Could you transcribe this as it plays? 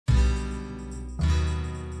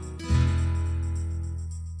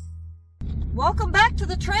Welcome back to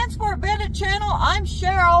the Transport Bandit channel. I'm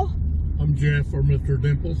Cheryl. I'm Jeff, or Mr.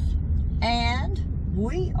 Dimples. And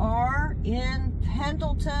we are in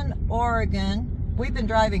Pendleton, Oregon. We've been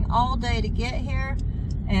driving all day to get here,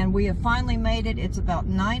 and we have finally made it. It's about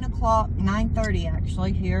 9 o'clock, 9:30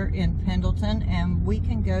 actually, here in Pendleton, and we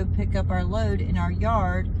can go pick up our load in our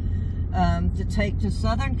yard to take to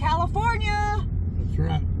Southern California. That's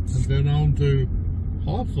right. And then on to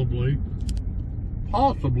possibly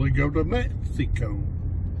go to Mexico.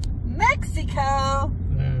 Mexico!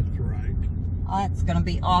 That's right. Oh, that's going to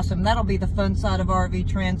be awesome. That'll be the fun side of RV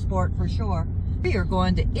transport for sure. We are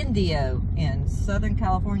going to Indio in Southern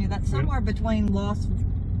California. That's somewhere between Los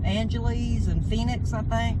Angeles and Phoenix, I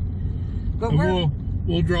think. But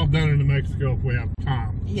we'll drop down into Mexico if we have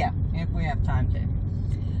time. Yeah, if we have time to.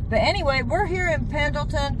 But anyway, we're here in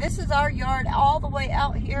Pendleton. This is our yard all the way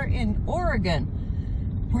out here in Oregon,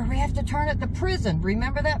 where we have to turn at the prison.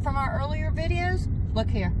 Remember that from our earlier videos? Look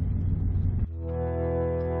here.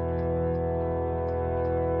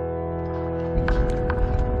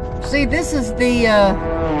 See, this is the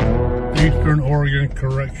Eastern Oregon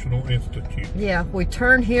Correctional Institute. Yeah, we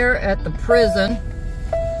turn here at the prison.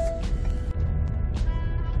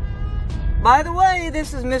 By the way,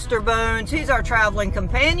 this is Mr. Bones. He's our traveling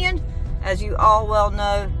companion. As you all well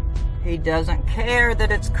know, he doesn't care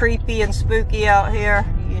that it's creepy and spooky out here.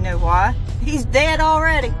 You know why? He's dead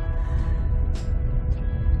already.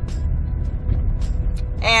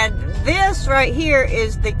 And this right here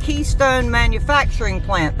is the Keystone manufacturing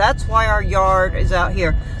plant. That's why our yard is out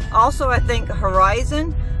here. Also, I think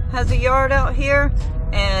Horizon has a yard out here,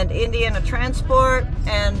 and Indiana Transport,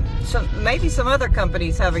 and maybe some other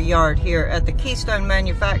companies have a yard here at the Keystone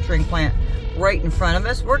manufacturing plant right in front of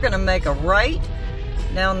us. We're going to make a right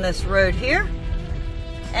down this road here,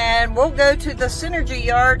 and we'll go to the Synergy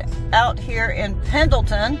yard out here in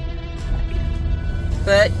Pendleton.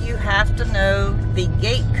 But you have to know the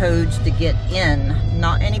gate codes to get in.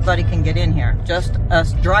 Not anybody can get in here, just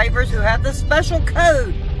us drivers who have the special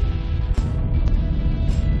code.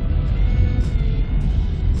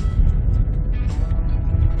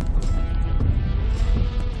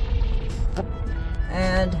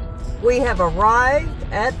 And we have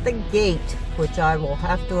arrived at the gate, which I will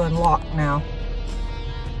have to unlock now.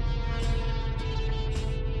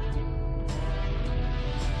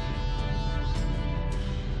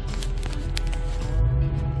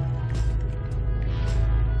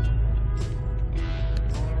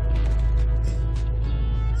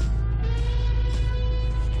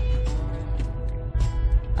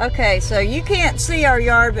 Okay, so you can't see our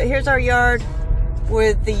yard, but here's our yard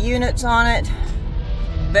with the units on it.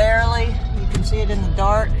 Barely. You can see it in the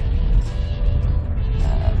dark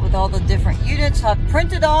with all the different units. I've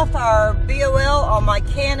printed off our BOL on my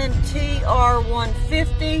Canon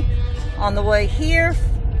TR150 on the way here.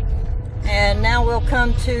 And now we'll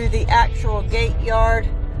come to the actual gate yard.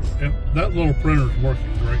 Yep, that little printer's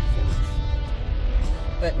working great for us.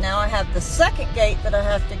 But now I have the second gate that I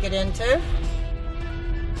have to get into.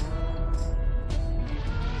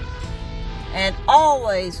 And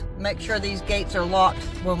always make sure these gates are locked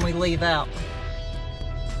when we leave out.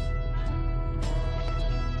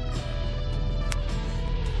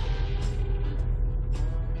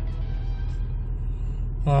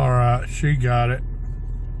 All right, she got it.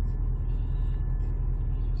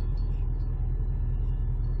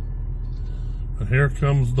 And here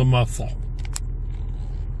comes the muscle.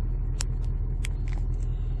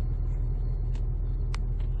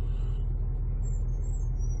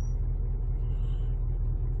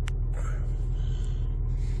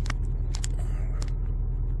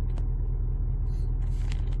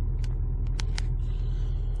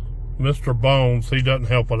 Mr. Bones, he doesn't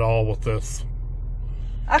help at all with this.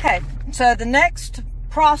 Okay, so the next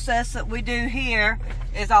process that we do here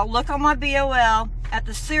is I'll look on my BOL at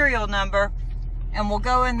the serial number, and we'll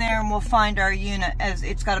go in there and we'll find our unit, as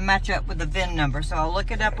it's got to match up with the VIN number. So I'll look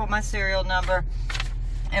it up on my serial number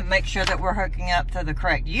and make sure that we're hooking up to the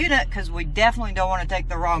correct unit, because we definitely don't want to take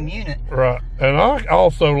the wrong unit. Right, and I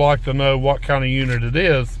also like to know what kind of unit it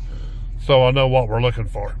is, so I know what we're looking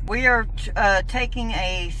for. We are taking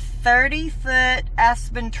a 30-foot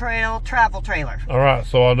Aspen Trail travel trailer. All right,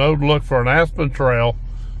 so I know to look for an Aspen Trail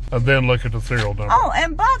and then look at the serial number. Oh,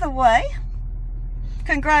 and by the way,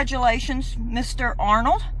 congratulations, Mr.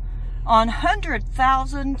 Arnold, on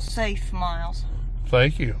 100,000 safe miles.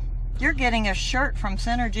 Thank you. You're getting a shirt from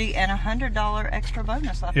Synergy and a $100 extra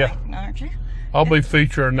bonus, I think, aren't you? I'll be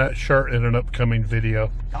featuring that shirt in an upcoming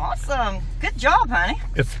video. Awesome. Good job, honey.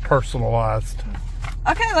 It's personalized.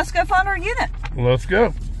 Okay, let's go find our unit. Let's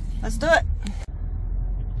go. Let's do it.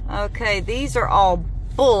 Okay, these are all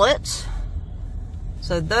bullets.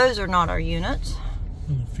 So those are not our units.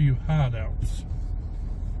 There's a few hideouts.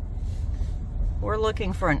 We're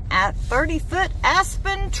looking for an 30-foot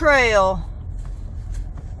aspen trail.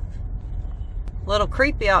 A little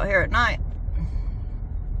creepy out here at night.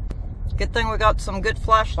 Good thing we got some good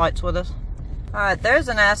flashlights with us. All right, there's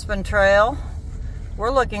an aspen trail.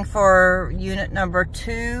 We're looking for unit number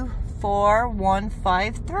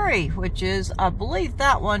 24153, which is, I believe,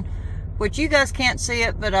 that one, which you guys can't see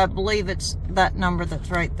it, but I believe it's that number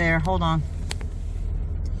that's right there. Hold on.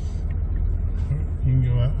 You can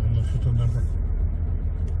go out and look at the number.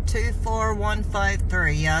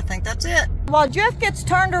 24153. Yeah, I think that's it. While Jeff gets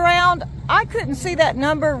turned around, I couldn't see that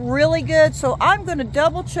number really good, so I'm going to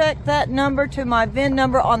double check that number to my VIN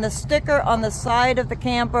number on the sticker on the side of the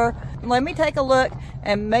camper. Let me take a look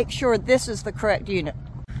and make sure this is the correct unit.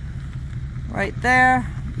 Right there.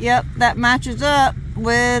 Yep, that matches up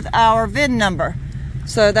with our VIN number.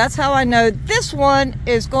 So that's how I know this one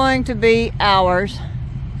is going to be ours.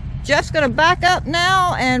 Jeff's going to back up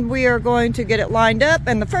now and we are going to get it lined up.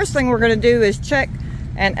 And the first thing we're going to do is check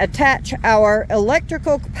and attach our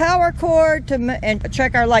electrical power cord and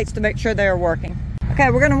check our lights to make sure they are working.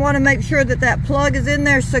 Okay, we're going to want to make sure that that plug is in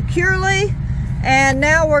there securely. And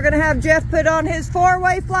now we're going to have Jeff put on his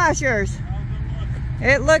 4-way flashers.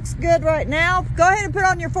 It looks good right now. Go ahead and put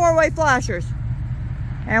on your 4-way flashers.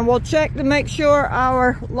 And we'll check to make sure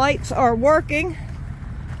our lights are working.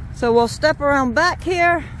 So we'll step around back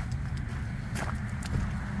here.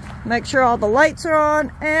 Make sure all the lights are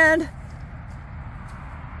on, and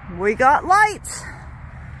we got lights.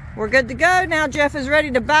 We're good to go. Now Jeff is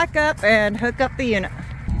ready to back up and hook up the unit.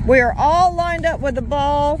 We are all lined up with the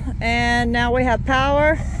ball, and now we have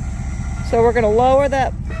power. So we're going to lower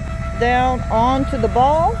that down onto the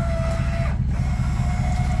ball.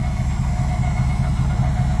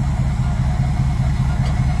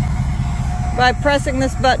 By pressing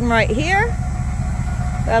this button right here,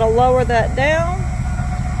 that'll lower that down.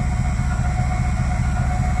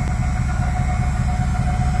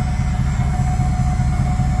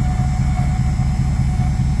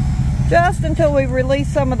 Just until we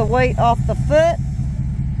release some of the weight off the foot.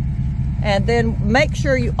 And then make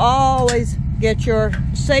sure you always get your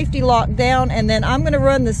safety lock down. And then I'm going to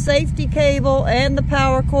run the safety cable and the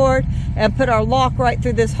power cord and put our lock right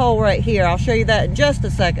through this hole right here. I'll show you that in just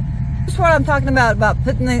a second. This is what I'm talking about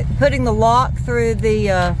putting the lock through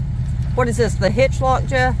the, what is this, the hitch lock,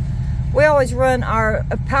 Jeff? We always run our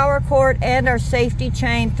power cord and our safety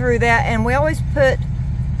chain through that, and we always put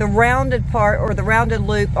the rounded part or the rounded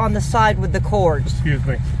loop on the side with the cords. Excuse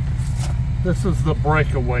me. This is the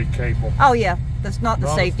breakaway cable. Oh yeah, that's not the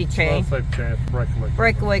safety chain. Not safety chain, it's breakaway cable.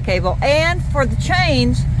 Breakaway cable. And for the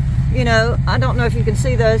chains, you know, I don't know if you can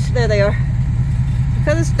see those. There they are.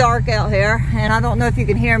 Because it's dark out here, and I don't know if you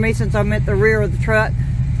can hear me since I'm at the rear of the truck.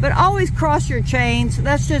 But always cross your chains.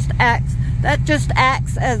 That just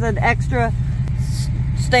acts as an extra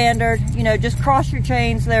standard. You know, just cross your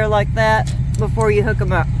chains there like that before you hook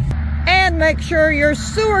them up. And make sure your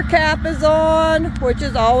sewer cap is on, which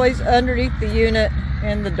is always underneath the unit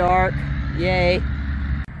in the dark. Yay.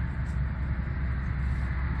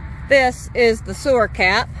 This is the sewer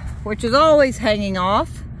cap, which is always hanging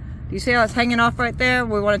off. You see how it's hanging off right there?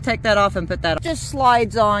 We want to take that off and put that on. It just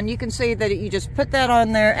slides on. You can see that you just put that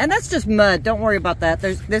on there, and that's just mud. Don't worry about that.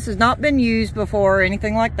 This has not been used before or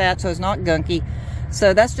anything like that, so it's not gunky.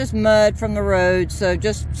 So that's just mud from the road. So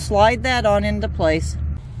just slide that on into place.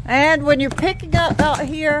 And when you're picking up out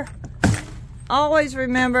here, always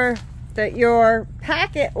remember that your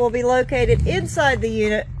packet will be located inside the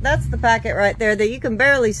unit. That's the packet right there that you can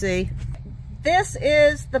barely see. This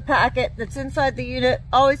is the packet that's inside the unit.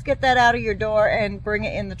 Always get that out of your door and bring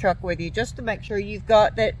it in the truck with you, just to make sure you've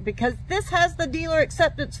got that, because this has the dealer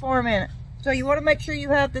acceptance form in it. So you want to make sure you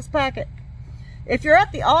have this packet. If you're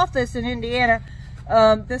at the office in Indiana,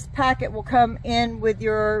 this packet will come in with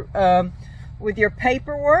your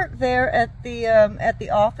paperwork there at the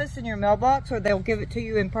office in your mailbox, or they'll give it to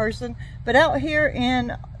you in person. But out here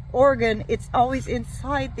in Oregon, it's always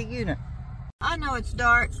inside the unit. I know it's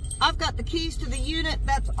dark. I've got the keys to the unit.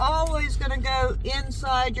 That's always going to go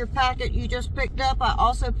inside your packet you just picked up. I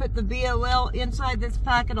also put the BOL inside this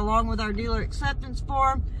packet along with our dealer acceptance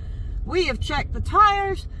form. We have checked the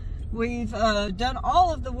tires. We've done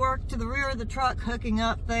all of the work to the rear of the truck, hooking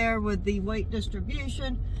up there with the weight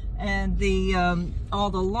distribution and the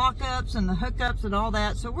all the lockups and the hookups and all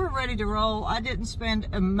that. So we're ready to roll. I didn't spend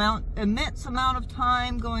immense amount of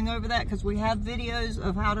time going over that because we have videos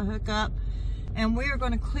of how to hook up. And we are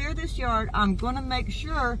going to clear this yard. I'm going to make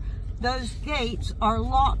sure those gates are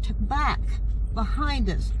locked back behind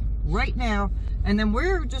us. right now, and then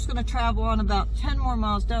we're just going to travel on about 10 more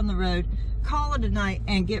miles down the road, call it a night,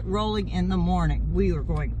 and get rolling in the morning. We are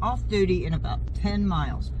going off duty in about 10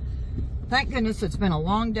 miles. Thank goodness it's been a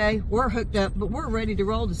long day. We're hooked up, but we're ready to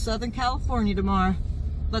roll to Southern California tomorrow.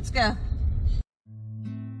 Let's go.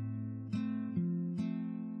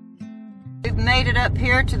 We've made it up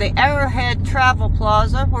here to the Arrowhead Travel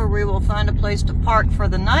Plaza, where we will find a place to park for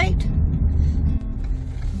the night.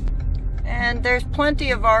 And there's plenty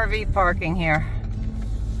of RV parking here.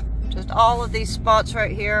 Just all of these spots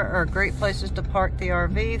right here are great places to park the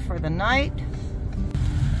RV for the night.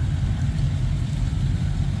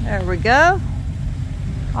 There we go.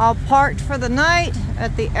 All parked for the night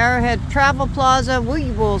at the Arrowhead Travel Plaza. We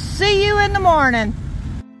will see you in the morning.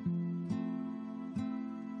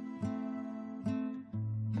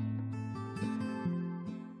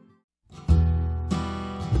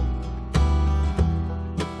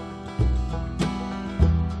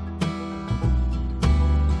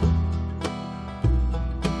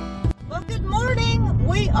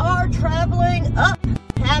 Traveling up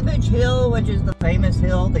Cabbage Hill, which is the famous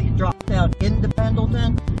hill that you drop down into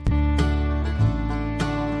Pendleton.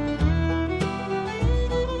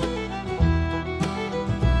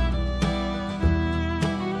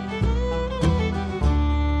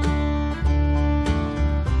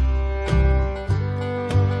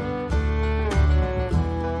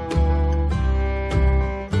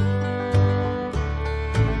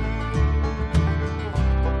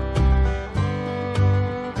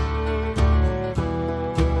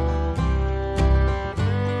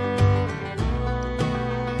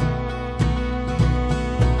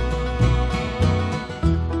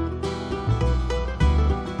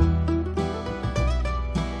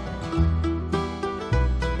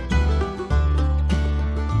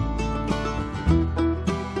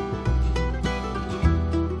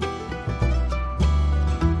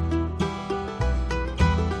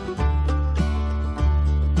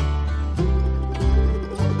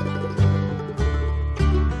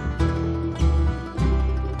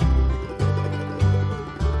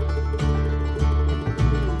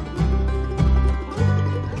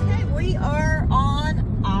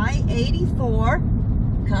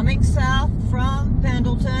 Coming south from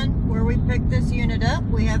Pendleton, where we picked this unit up.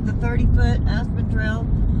 We have the 30-foot Aspen Trail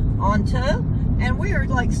on tow, and we are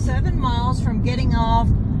like 7 miles from getting off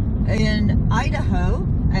in Idaho,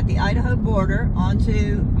 at the Idaho border,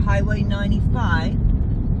 onto Highway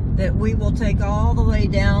 95, that we will take all the way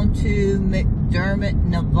down to McDermott,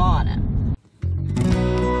 Nevada.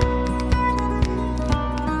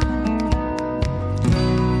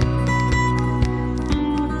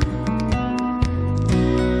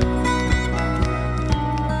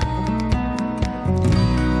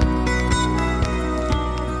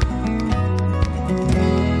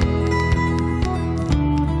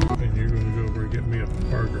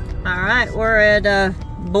 We're at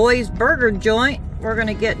Boy's Burger Joint. We're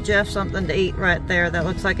gonna get Jeff something to eat right there. That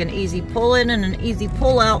looks like an easy pull-in and an easy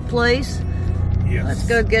pull-out place. Yes. Let's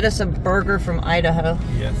go get us a burger from Idaho.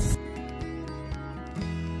 Yes.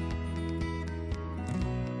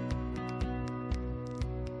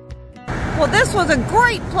 Well, this was a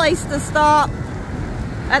great place to stop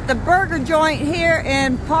at the burger joint here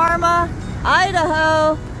in Parma,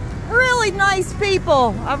 Idaho. Really nice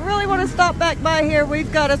people. I really want to stop back by here. We've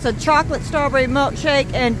got us a chocolate strawberry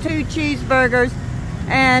milkshake and 2 cheeseburgers,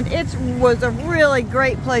 and it was a really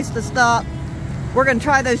great place to stop. We're going to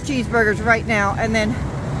try those cheeseburgers right now and then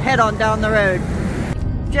head on down the road.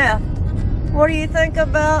 Jeff, what do you think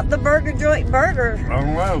about the burger joint burger? I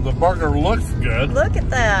don't know. The burger looks good. Look at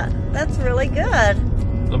that. That's really good.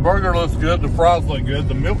 The burger looks good. The fries look good.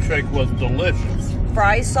 The milkshake was delicious.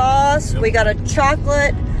 Fry sauce. Yep. We got a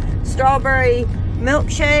chocolate strawberry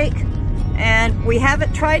milkshake, and we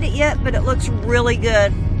haven't tried it yet, but it looks really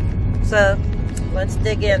good. So let's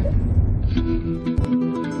dig in.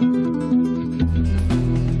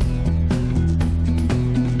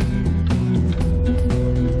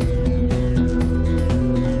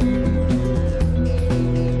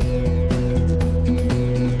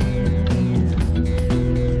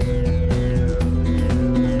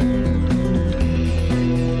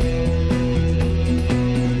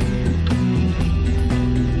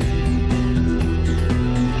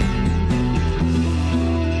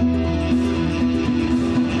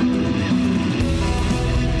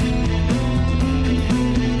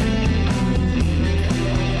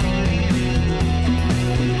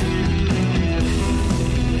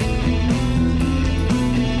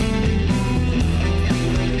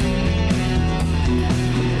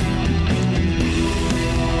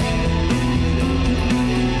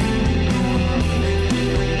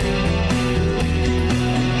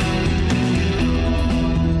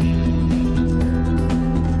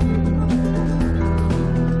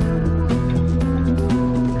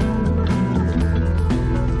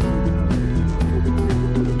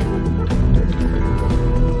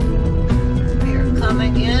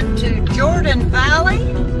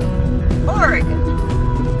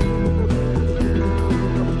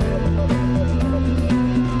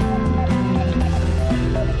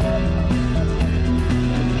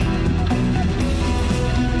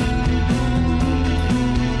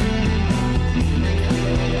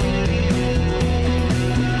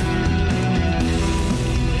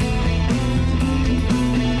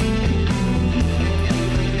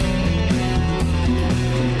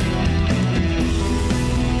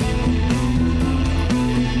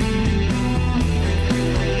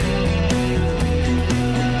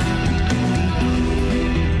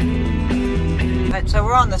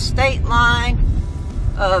 we're on the state line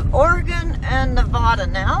of Oregon and Nevada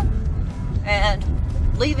now. And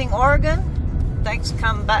leaving Oregon, thanks,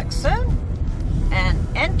 come back soon. And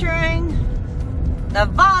entering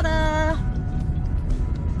Nevada.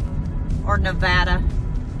 Or Nevada.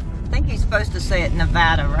 I think he's supposed to say it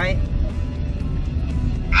Nevada, right?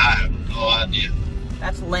 I have no idea.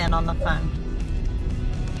 That's Lynn on the phone.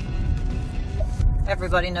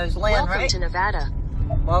 Everybody knows Lynn, Welcome right? Welcome to Nevada.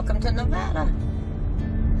 Welcome to Nevada.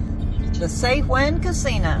 The Safe Wind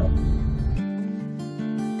Casino.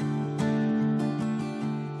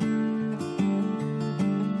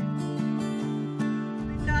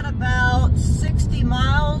 We've got about 60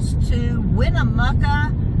 miles to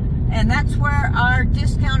Winnemucca, and that's where our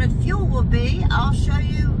discounted fuel will be. I'll show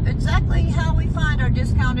you exactly how we find our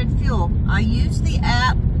discounted fuel. I use the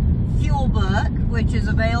app FuelBook, which is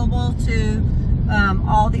available to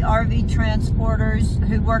all the RV transporters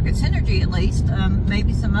who work at Synergy, at least,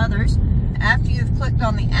 maybe some others. After you've clicked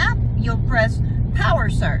on the app, you'll press Power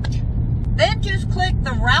Search. Then just click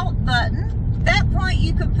the Route button. At that point,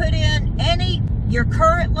 you can put in your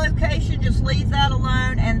current location, just leave that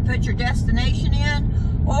alone and put your destination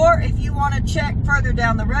in. Or if you want to check further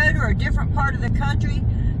down the road or a different part of the country,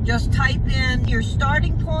 just type in your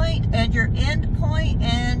starting point and your end point,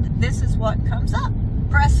 and this is what comes up.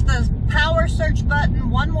 Press the Power Search button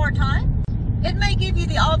one more time. It may give you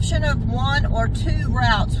the option of 1 or 2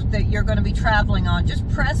 routes that you're going to be traveling on. Just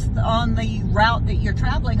press on the route that you're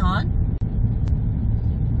traveling on.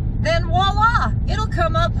 Then voila, it'll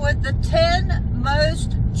come up with the 10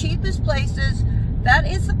 most cheapest places. That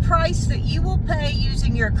is the price that you will pay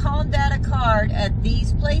using your Comdata card at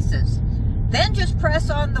these places. Then just press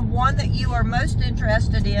on the one that you are most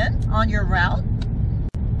interested in on your route.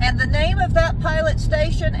 And the name of that pilot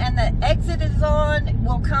station and the exit is on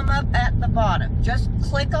will come up at the bottom. Just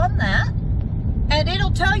click on that, and it'll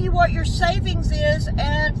tell you what your savings is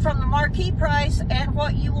and from the marquee price and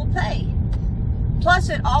what you will pay. Plus,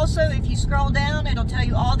 it also, if you scroll down, it'll tell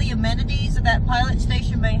you all the amenities that that pilot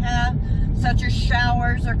station may have, such as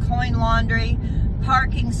showers or coin laundry,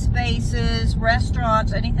 parking spaces,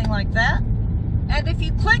 restaurants, anything like that. And if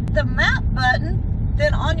you click the map button,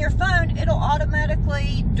 then on your phone, it'll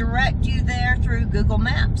automatically direct you there through Google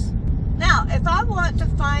Maps. Now, if I want to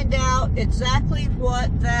find out exactly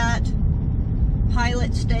what that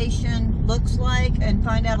pilot station looks like and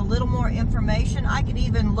find out a little more information, I could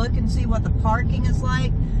even look and see what the parking is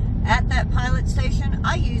like at that pilot station.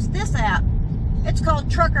 I use this app. It's called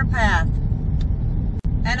Trucker Path.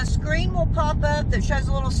 And a screen will pop up that shows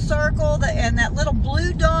a little circle, and that little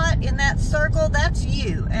blue dot in that circle, that's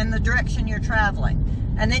you and the direction you're traveling.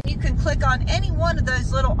 And then you can click on any one of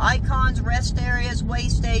those little icons, rest areas, way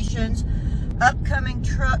stations, upcoming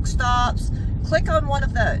truck stops. Click on one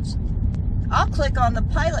of those. I'll click on the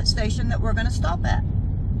pilot station that we're going to stop at.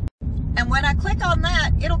 And when I click on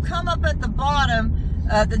that, it'll come up at the bottom,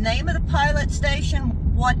 the name of the pilot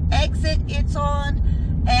station, what exit it's on,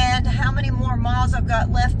 and how many more miles I've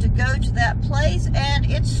got left to go to that place, and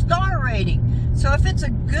its star rating. So if it's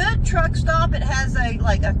a good truck stop, it has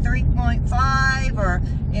like a 3.5, or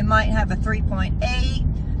it might have a 3.8.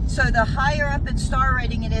 So the higher up in star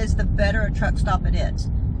rating it is, the better a truck stop it is.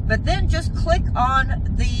 But then just click on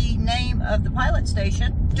the name of the pilot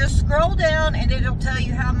station. Just scroll down and it'll tell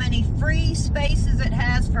you how many free spaces it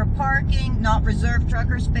has for parking, not reserved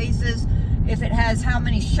trucker spaces. If it has how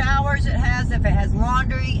many showers it has, if it has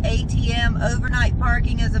laundry, ATM, overnight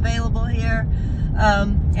parking is available here,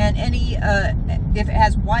 and if it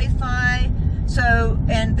has Wi-Fi. So,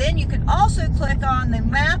 and then you can also click on the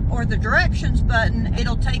map or the directions button.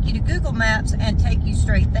 It'll take you to Google Maps and take you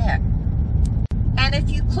straight there. And if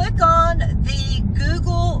you click on the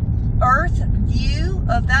Google Earth view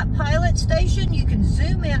of that pilot station, you can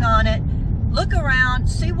zoom in on it, look around,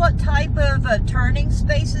 see what type of turning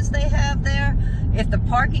spaces they have there, if the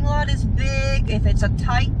parking lot is big, if it's a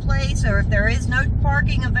tight place, or if there is no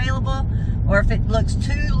parking available, or if it looks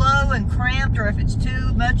too low and cramped, or if it's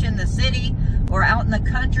too much in the city or out in the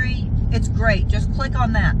country. It's great. Just click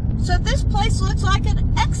on that. So this place looks like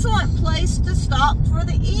an excellent place to stop for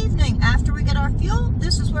the evening. After we get our fuel,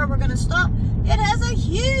 this is where we're going to stop. It has a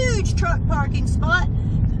huge truck parking spot.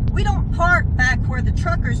 We don't park back where the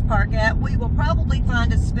truckers park at. We will probably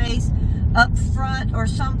find a space up front or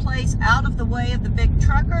someplace out of the way of the big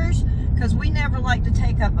truckers, because we never like to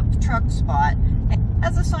take up a truck spot.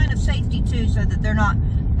 As a sign of safety too, so that they're not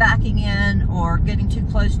backing in or getting too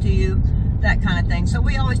close to you, that kind of thing. So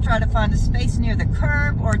we always try to find a space near the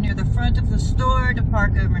curb or near the front of the store to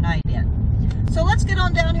park overnight in. So let's get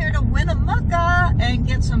on down here to Winnemucca and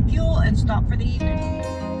get some fuel and stop for the evening.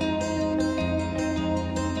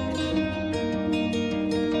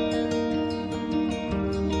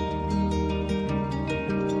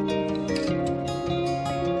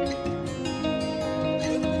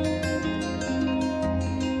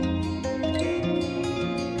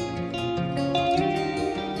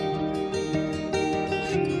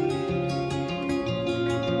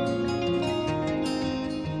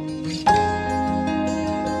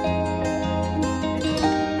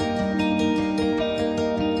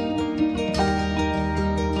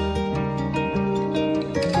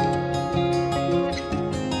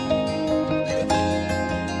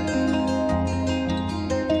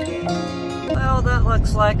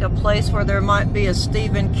 looks like a place where there might be a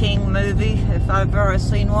Stephen King movie, if I've ever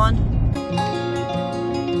seen one.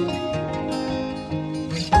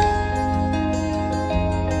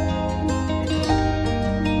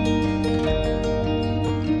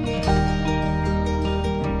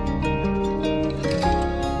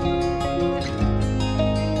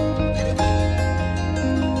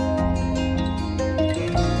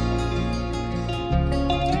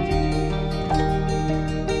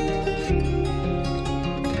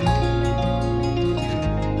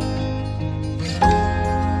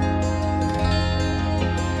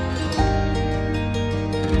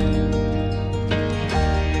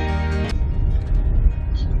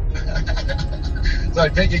 So I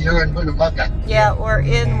take it you're in Winnemucca. Yeah, we're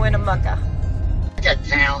in Winnemucca. I got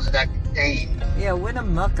towns that name. Yeah,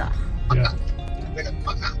 Winnemucca. Yeah.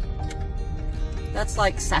 Winnemucca. That's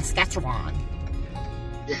like Saskatchewan.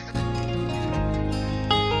 Yeah.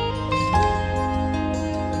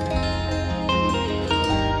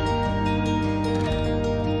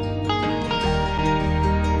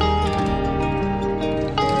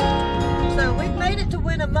 So we've made it to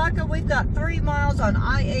Winnemucca. We've got 3 miles on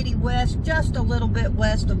I-80 West, just a little bit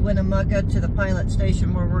west of Winnemucca to the pilot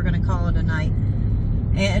station where we're going to call it a night.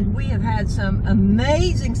 And we have had some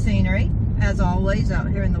amazing scenery, as always, out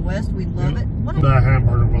here in the West. We love it. That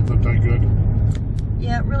hamburger wasn't that good.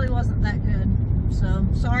 Yeah, it really wasn't that good. So,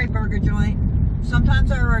 sorry, Burger Joint.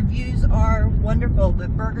 Sometimes our reviews are wonderful,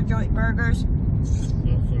 but Burger Joint burgers,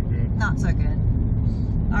 Not so good. not so good.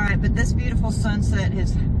 All right, but this beautiful sunset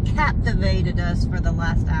has captivated us for the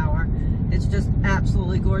last hour. It's just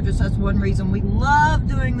absolutely gorgeous. That's one reason we love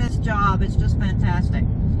doing this job. It's just fantastic.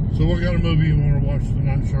 So what kind of movie you want to watch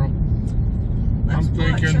tonight, Cheryl? Let's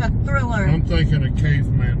watch a thriller. I'm thinking a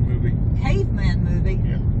caveman movie. Caveman movie?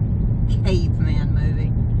 Yeah. Caveman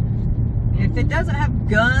movie. If it doesn't have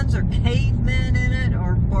guns or cavemen in it,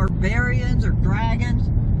 or barbarians or dragons.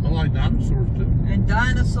 I like dinosaurs too. And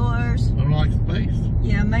dinosaurs. I like space.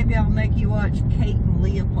 Yeah, maybe I'll make you watch Kate and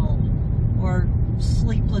Leopold. Or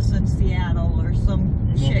Sleepless in Seattle, or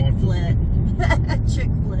some chick flick.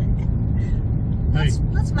 Chick flick. Hey.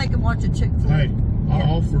 Let's make him watch a chick flick. Hey, I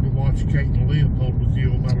offered to watch Kate and Leopold with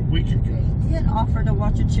you about a week ago. You did offer to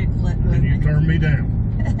watch a chick flick with And me. you turned me down.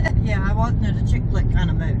 Yeah, I wasn't in a chick flick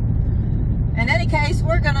kind of mood. In any case,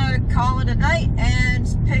 we're gonna call it a night and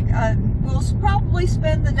we'll probably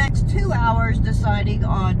spend the next 2 hours deciding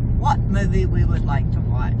on what movie we would like to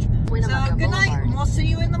watch. So good night, and we'll see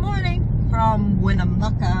you in the morning from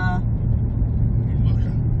Winnemucca.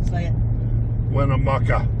 Winnemucca. Say it.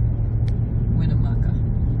 Winnemucca. Winnemucca.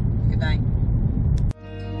 Good night.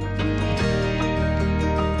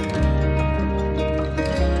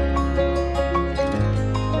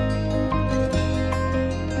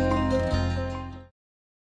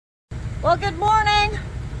 Well, good morning.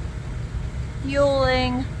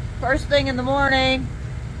 Fueling first thing in the morning,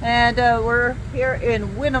 and we're here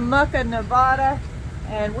in Winnemucca, Nevada,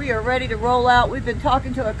 and we are ready to roll out. We've been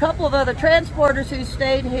talking to a couple of other transporters who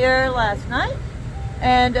stayed here last night,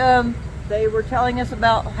 and they were telling us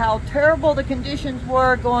about how terrible the conditions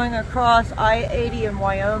were going across I-80 in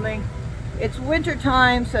Wyoming. It's winter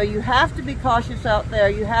time, so you have to be cautious out there.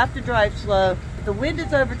 You have to drive slow. If the wind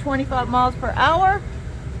is over 25 miles per hour,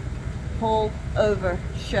 pull over,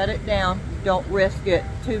 shut it down, don't risk it.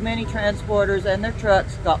 Too many transporters and their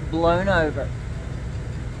trucks got blown over.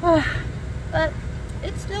 But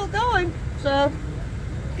it's still going, so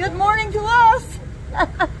good morning to us.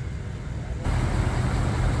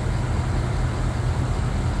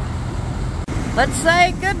 Let's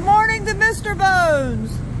say good morning to Mr.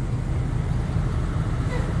 Bones.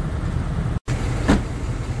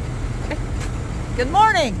 Good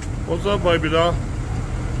morning. What's up, baby doll?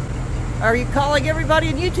 Are you calling everybody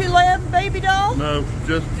in YouTube land, baby doll? No,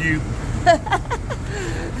 just you.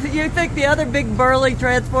 You think the other big burly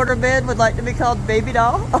transporter men would like to be called baby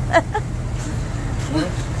doll?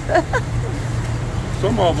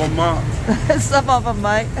 Some of them might. Some of them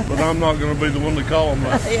might. But I'm not going to be the one to call them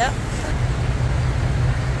that. Yeah.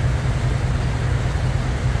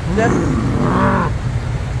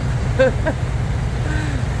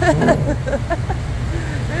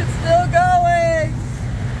 It's still going.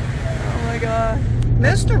 Oh my God.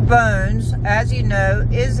 Mr. Bones, as you know,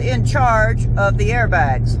 is in charge of the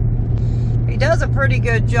airbags. He does a pretty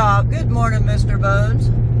good job. Good morning, Mr. Bones.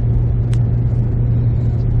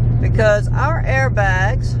 Because our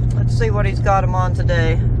airbags, let's see what he's got them on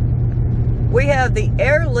today. We have the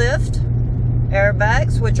AIRLIFT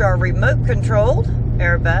airbags, which are remote controlled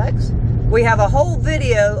airbags. We have a whole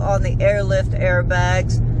video on the AIRLIFT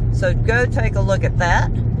airbags, so go take a look at that.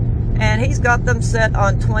 And he's got them set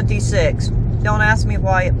on 26. Don't ask me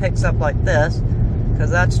why it picks up like this,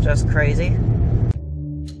 because that's just crazy.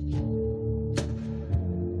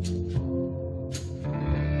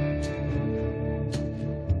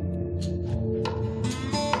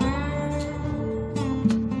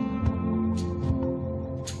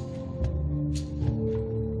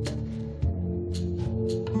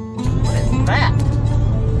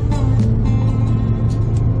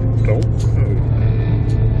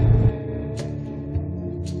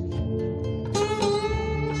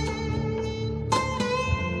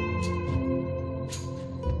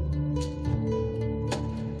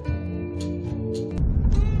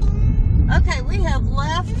 Okay, we have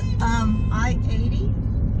left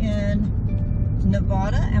I-80 in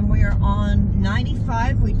Nevada, and we are on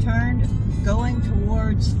 95. We turned going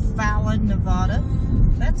towards Fallon, Nevada.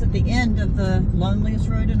 That's at the end of the loneliest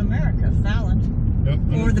road in America, Fallon. Yep,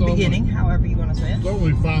 or the beginning, however you want to say it. It's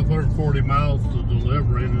only 540 miles to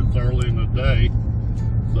delivery, and it's early in the day,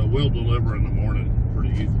 so we'll deliver in the morning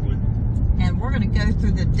pretty easily. And we're going to go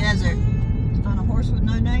through the desert on a horse with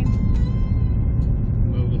no name.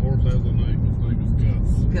 No, the horse has a name. His name is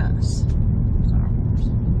Gus. Gus. That's our horse.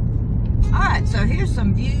 Alright, so here's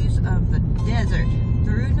some views of the desert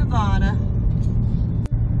through Nevada.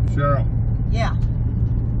 Cheryl. Yeah.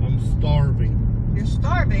 I'm starving. You're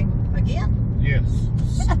starving again? Yes,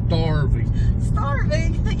 starving.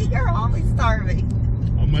 Starving? You're always starving.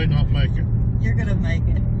 I may not make it. You're gonna make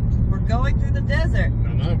it. We're going through the desert.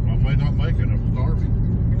 I know, I may not make it. I'm starving.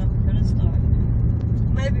 You're not gonna starve.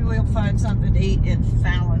 Maybe we'll find something to eat in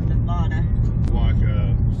Fallon, Nevada. Like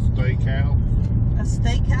a steakhouse. A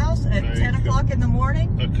steakhouse at 10 o'clock in the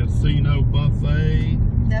morning? A casino buffet.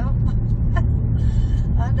 No.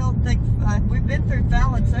 I don't think, we've been through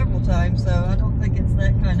Fallon several times, so I don't think it's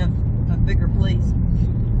that kind of a bigger place.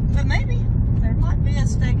 But maybe there might be a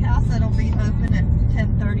steakhouse that'll be open at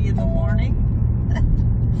 10:30 in the morning.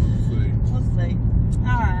 We'll see.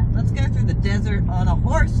 Alright, let's go through the desert on a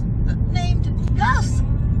horse named Gus.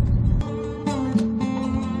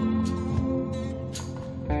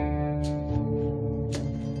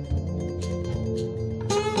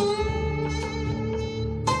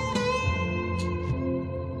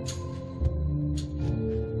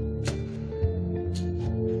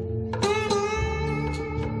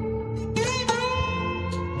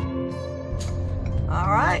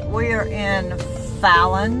 Alright, we are in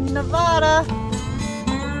Fallon, Nevada.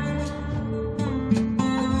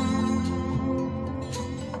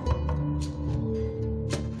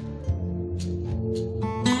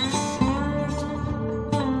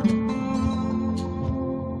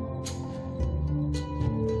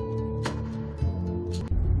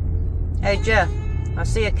 Hey Jeff, I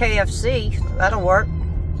see a KFC. That'll work.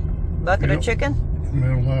 Bucket of chicken?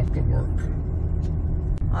 It'll have to work.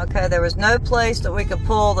 Okay, there was no place that we could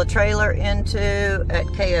pull the trailer into at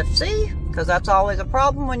KFC, because that's always a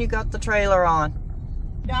problem when you got the trailer on.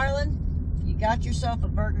 Darling, you got yourself a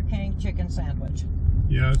Burger King chicken sandwich.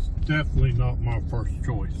 Yeah, it's definitely not my first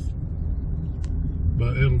choice.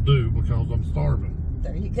 But it'll do because I'm starving.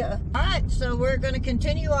 There you go. Alright, so we're going to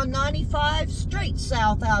continue on 95 straight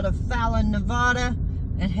south out of Fallon, Nevada,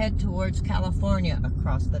 and head towards California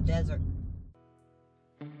across the desert.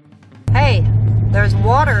 Hey, there's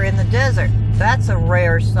water in the desert. That's a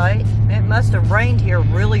rare sight. It must have rained here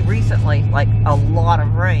really recently, like a lot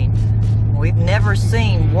of rain. We've never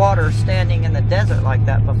seen water standing in the desert like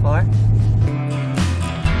that before.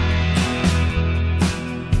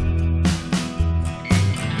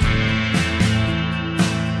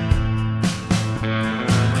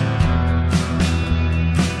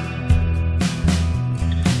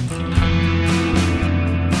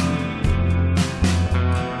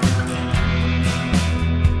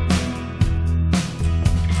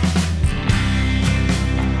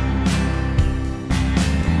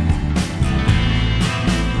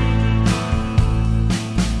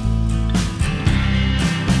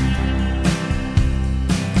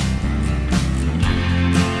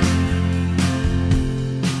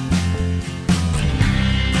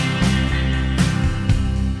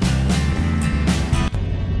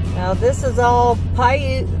 Now this is all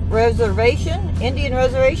Paiute Reservation, Indian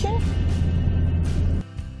Reservation.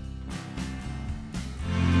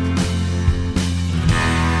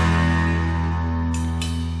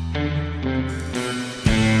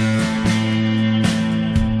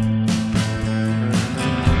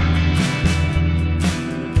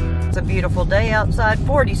 It's a beautiful day outside,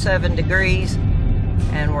 47 degrees.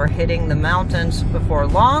 And we're hitting the mountains before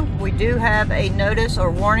long. We do have a notice or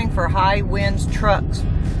warning for high winds. Trucks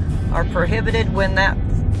are prohibited when that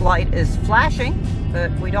light is flashing, but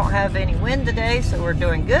we don't have any wind today, so we're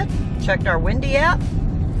doing good. Checked our windy app,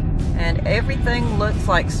 and everything looks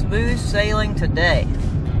like smooth sailing today.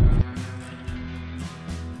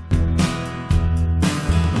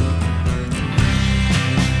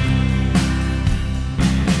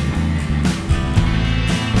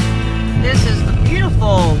 This is the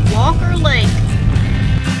beautiful Walker Lake.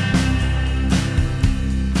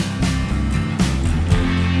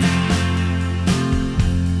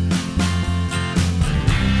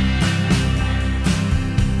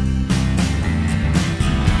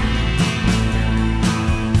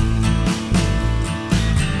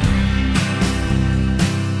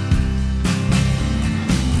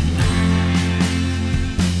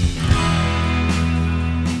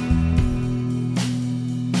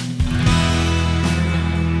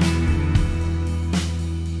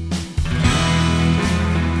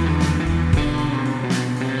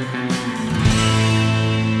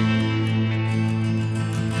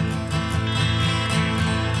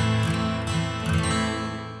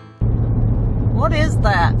 What is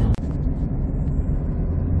that?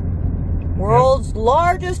 World's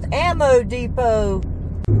largest ammo depot.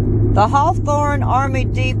 The Hawthorne Army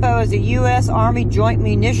Depot is a U.S. Army Joint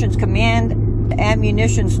Munitions Command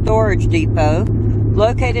ammunition storage depot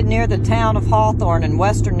located near the town of Hawthorne in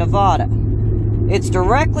western Nevada. It's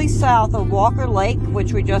directly south of Walker Lake,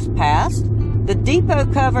 which we just passed. The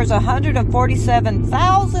depot covers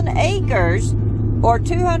 147,000 acres or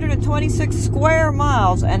 226 square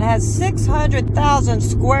miles and has 600,000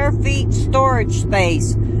 square feet storage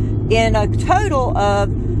space in a total of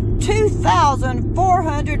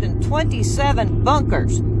 2,427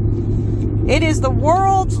 bunkers. It is the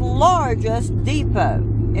world's largest depot.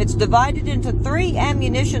 It's divided into 3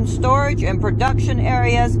 ammunition storage and production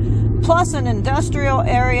areas, plus an industrial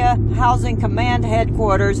area housing command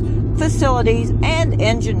headquarters, facilities, and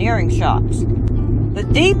engineering shops. The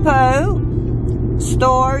depot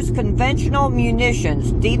stores conventional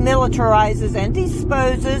munitions, demilitarizes and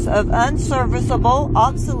disposes of unserviceable,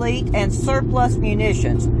 obsolete, and surplus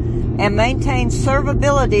munitions, and maintains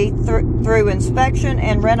servability through inspection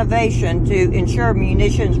and renovation to ensure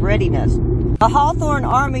munitions readiness. The Hawthorne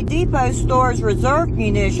Army Depot stores reserve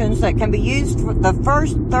munitions that can be used for the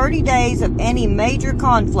first 30 days of any major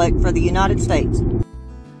conflict for the United States.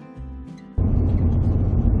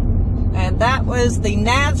 And that was the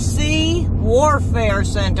NAVC Warfare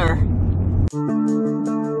Center.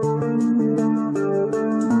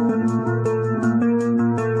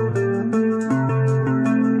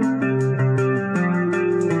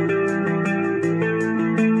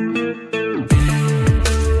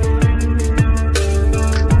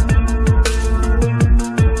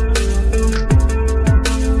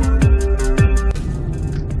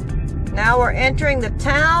 Now we're entering the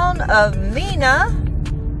town of Mena,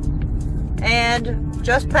 and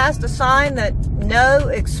just past a sign that no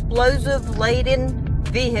explosive-laden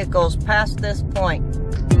vehicles pass this point.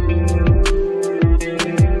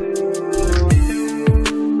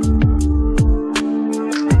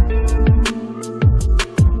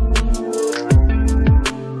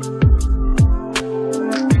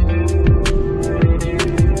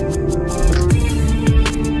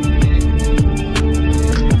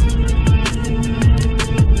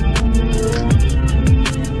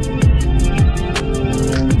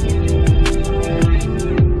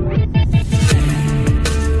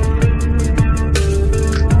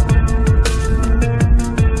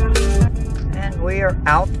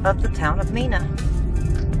 Out of the town of Mena.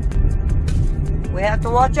 We have to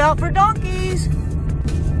watch out for donkeys.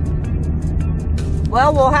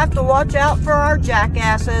 Well, we'll have to watch out for our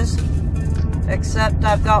jackasses. Except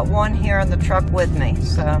I've got one here in the truck with me.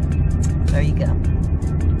 So, there you go.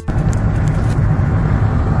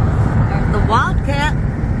 There's the Wildcat.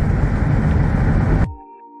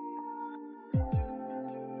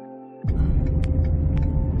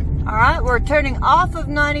 Alright, we're turning off of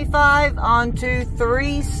 95 onto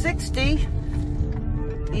 360,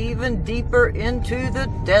 even deeper into the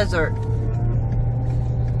desert.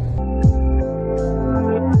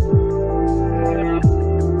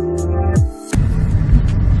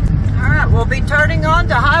 Alright, we'll be turning on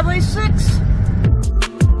to Highway 6.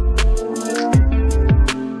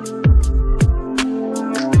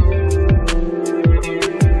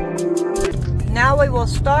 Now we will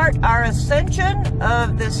start our ascension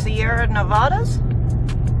of the Sierra Nevadas,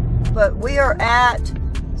 but we are at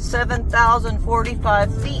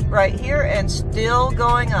 7,045 feet right here and still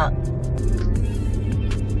going up.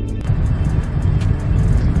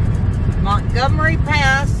 Montgomery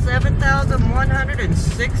Pass,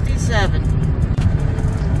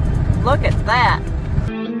 7,167. Look at that.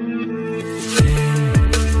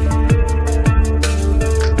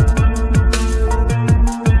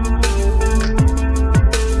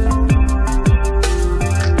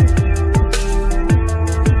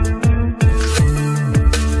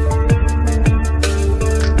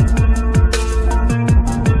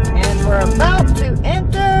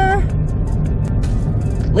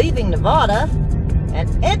 Nevada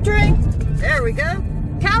and entering, there we go,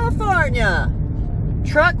 California.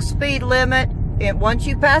 Truck speed limit, once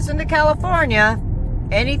you pass into California,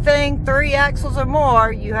 anything 3 axles or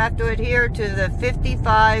more, you have to adhere to the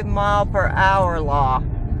 55 mile per hour law.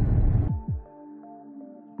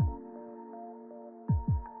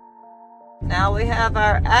 Now we have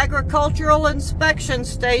our agricultural inspection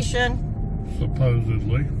station.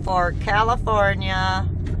 Supposedly. For California.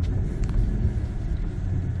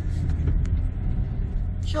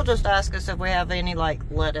 She'll just ask us if we have any, like,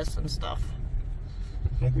 lettuce and stuff.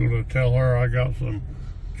 I'm going to tell her I got some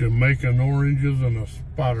Jamaican oranges and a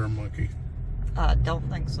spider monkey. I don't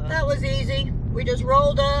think so. That was easy. We just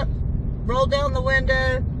rolled up, rolled down the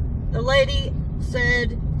window. The lady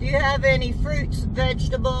said, do you have any fruits,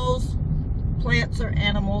 vegetables, plants, or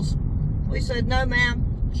animals? We said, no, ma'am.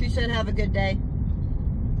 She said, have a good day.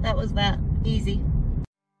 That was that. Easy.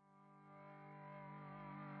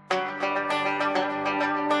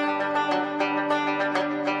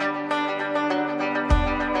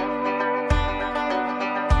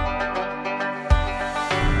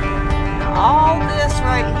 All this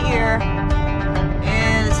right here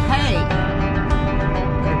is hay.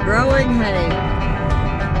 They're growing hay.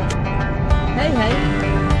 Hey, hey.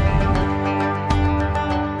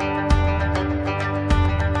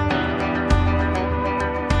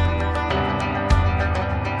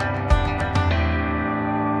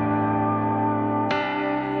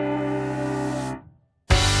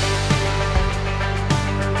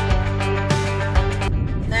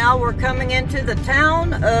 Now we're coming into the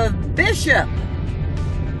town of Bishop,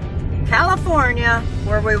 California,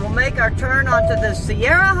 where we will make our turn onto the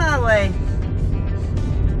Sierra Highway.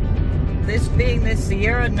 This being the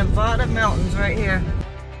Sierra Nevada mountains right here.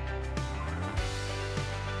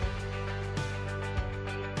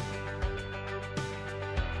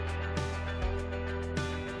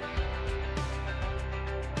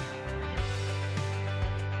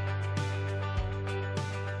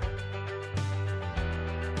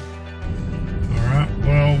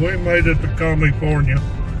 We made it to California.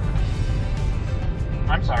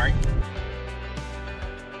 I'm sorry.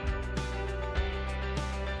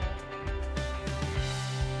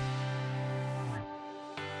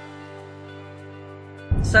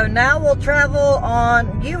 So now we'll travel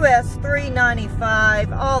on US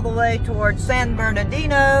 395 all the way towards San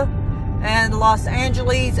Bernardino and Los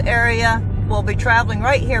Angeles area. We'll be traveling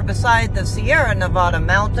right here beside the Sierra Nevada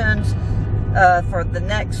mountains for the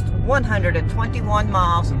next 121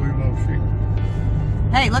 miles. We love sheep.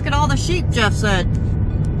 Hey, look at all the sheep, Jeff said.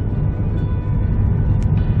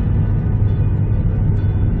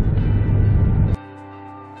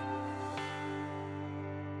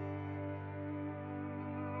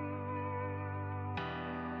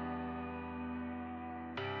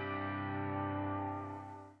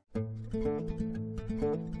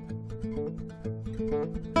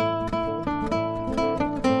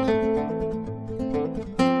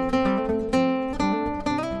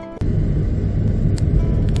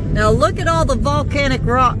 Now look at all the volcanic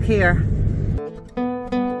rock here.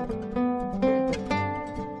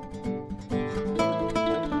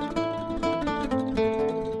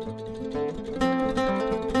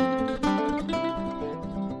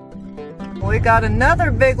 We got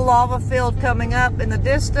another big lava field coming up in the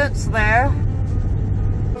distance there.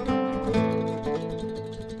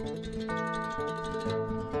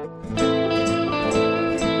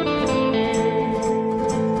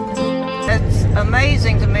 It's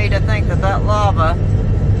amazing to me to think that that lava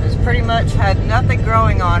has pretty much had nothing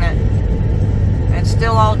growing on it and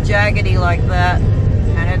still all jaggedy like that,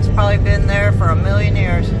 and it's probably been there for 1,000,000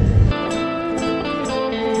 years.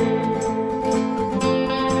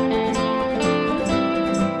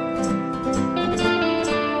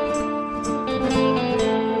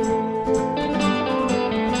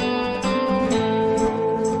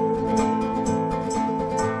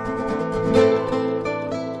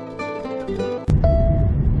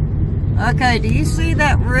 Okay, do you see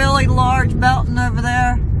that really large mountain over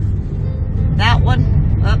there? That one?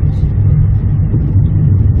 Oops.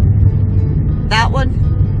 That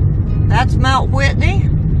one? That's Mount Whitney.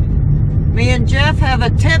 Me and Jeff have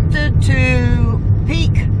attempted to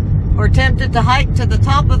peak or attempted to hike to the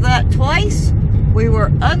top of that twice. We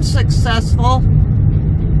were unsuccessful,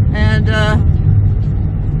 and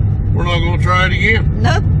we're not going to try it again.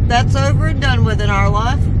 Nope, that's over and done with in our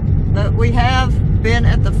life. But we have been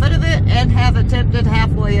at the foot of it and have attempted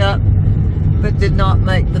halfway up, but did not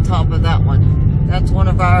make the top of that one. That's one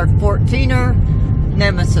of our 14er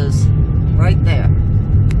nemesis right there.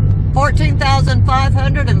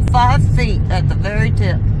 14,505 feet at the very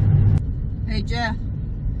tip. Hey Jeff.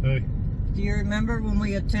 Hey. Do you remember when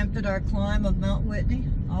we attempted our climb of Mount Whitney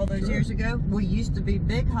all those years ago? We used to be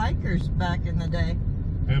big hikers back in the day.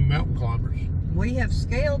 And mountain climbers. We have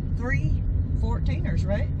scaled 3 14ers,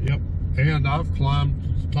 right? Yep. And I've climbed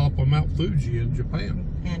the top of Mount Fuji in Japan.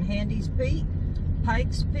 And Handy's Peak,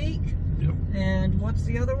 Pikes Peak. Yep. And what's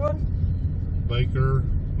the other one? Baker.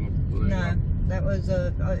 No, that was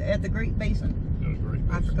at the Great Basin. Great Basin.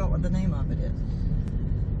 I forgot what the name of it is.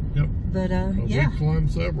 Yep. But yeah. We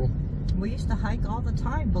climbed several. We used to hike all the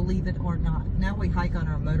time, believe it or not. Now we hike on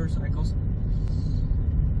our motorcycles.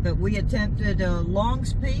 But we attempted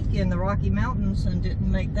Long's Peak in the Rocky Mountains and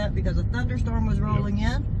didn't make that because a thunderstorm was rolling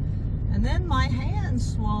in. And then my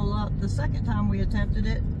hands swelled up the second time we attempted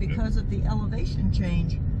it because of the elevation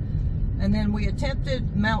change. And then we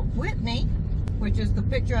attempted Mount Whitney, which is the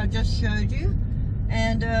picture I just showed you.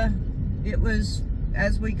 And it was,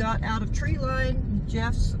 as we got out of tree line,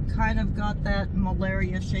 Jeff's kind of got that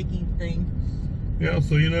malaria shaking thing. Yeah,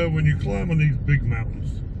 so you know, when you climb on these big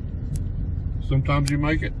mountains, sometimes you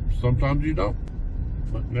make it, sometimes you don't,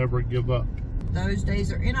 but never give up. Those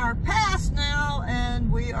days are in our past now, and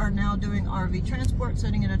we are now doing RV transport,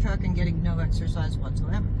 sitting in a truck and getting no exercise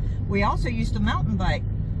whatsoever. We also used to mountain bike.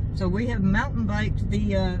 So we have mountain biked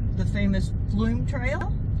the famous Flume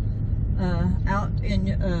Trail out in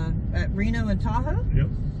at Reno and Tahoe. Yep,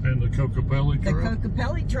 and the Kokopelli Trail. The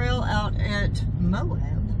Kokopelli Trail out at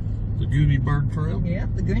Moab. The Goonie Bird Trail. Yeah,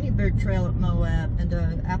 the Goonie Bird Trail at Moab, and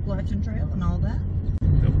Appalachian Trail and all that.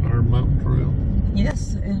 Yep, Iron Mountain Trail.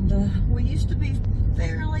 Yes, and we used to be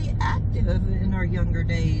fairly active in our younger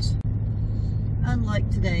days. Unlike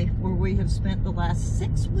today, where we have spent the last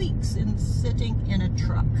 6 weeks sitting in a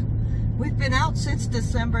truck. We've been out since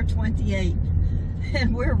December 28th,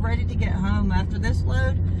 and we're ready to get home after this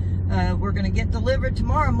load. We're going to get delivered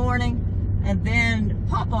tomorrow morning, and then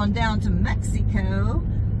pop on down to Mexico,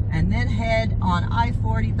 and then head on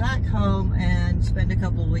I-40 back home and spend a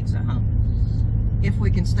couple of weeks at home. If we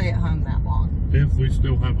can stay at home that long. If we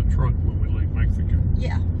still have a truck when we leave Mexico.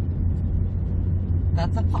 Yeah.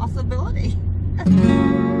 That's a possibility.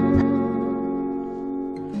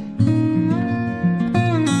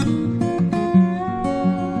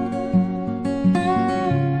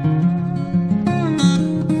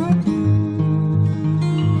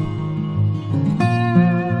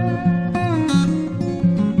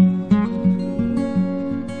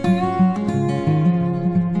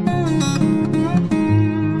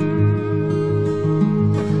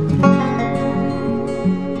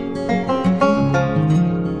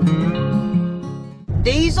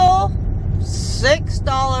 Diesel,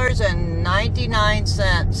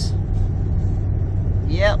 $6.99.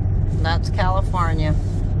 Yep, that's California.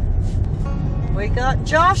 We got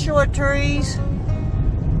Joshua trees.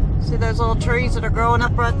 See those little trees that are growing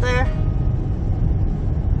up right there?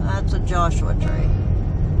 That's a Joshua tree.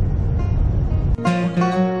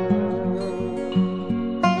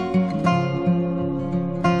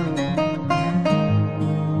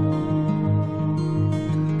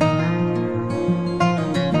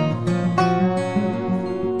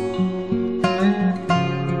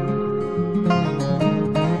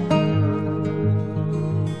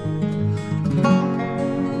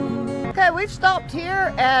 We've stopped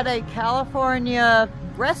here at a California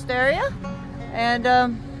rest area, and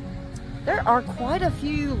there are quite a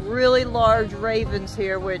few really large ravens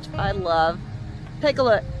here, which I love. Take a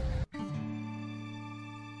look.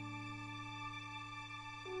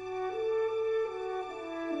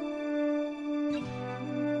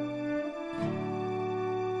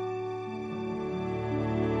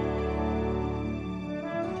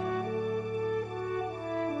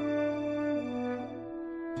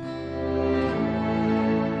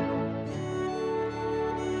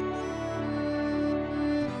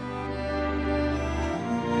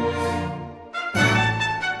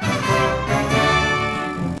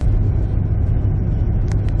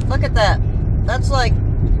 Look at that. That's like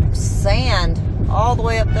sand all the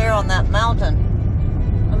way up there on that mountain.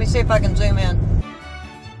 Let me see if I can zoom in.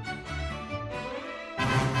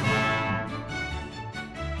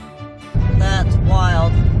 That's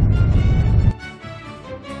wild.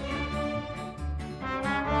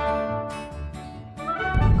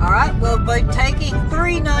 Alright, we'll be taking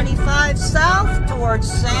 395 south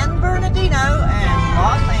towards San Bernardino and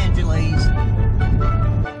Los Angeles.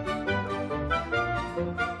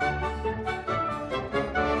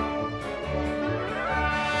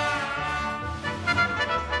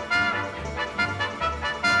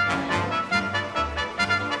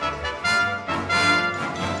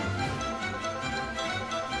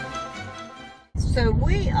 So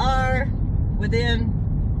we are within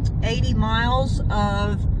 80 miles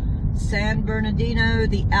of San Bernardino,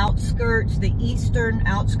 the outskirts, the eastern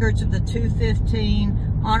outskirts of the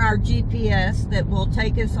 215 on our GPS that will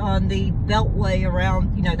take us on the beltway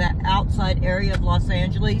around, you know, that outside area of Los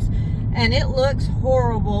Angeles. And it looks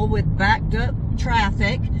horrible with backed up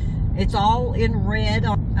traffic. It's all in red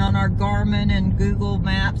on our Garmin and Google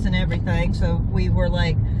Maps and everything. So we were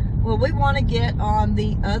like, well, we want to get on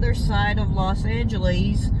the other side of Los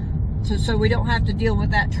Angeles so we don't have to deal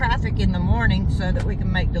with that traffic in the morning so that we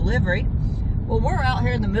can make delivery. Well, we're out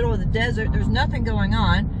here in the middle of the desert. There's nothing going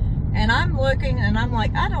on. And I'm looking and I'm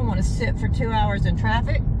like, I don't want to sit for 2 hours in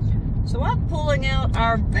traffic. So I'm pulling out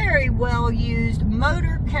our very well-used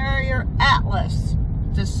motor carrier Atlas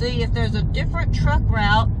to see if there's a different truck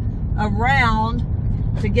route around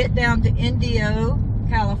to get down to Indio,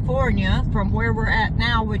 California from where we're at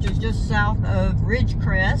now, which is just south of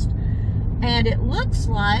Ridgecrest. And it looks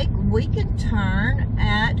like we can turn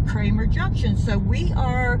at Kramer Junction. So we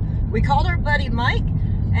called our buddy Mike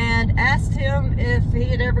and asked him if he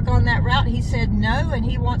had ever gone that route. He said no, and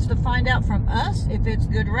he wants to find out from us if it's a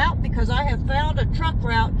good route, because I have found a truck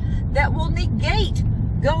route that will negate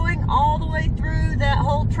going all the way through that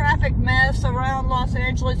whole traffic mess around Los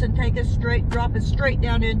Angeles and take us straight, drop us straight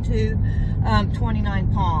down into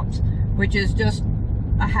 29 Palms, which is just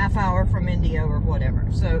a half hour from Indio or whatever.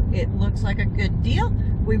 So it looks like a good deal.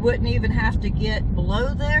 We wouldn't even have to get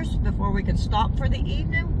below there before we can stop for the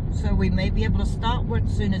evening. So we may be able to stop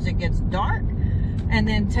as soon as it gets dark and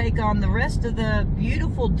then take on the rest of the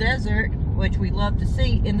beautiful desert, which we love to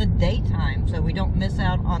see, in the daytime, so we don't miss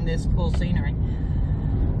out on this cool scenery.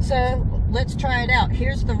 So let's try it out.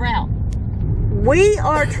 Here's the route. We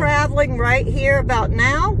are traveling right here about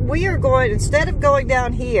now. We are going, instead of going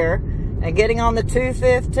down here and getting on the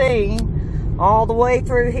 215 all the way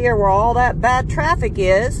through here where all that bad traffic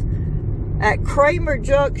is, at Kramer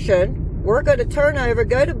Junction, we're going to turn over,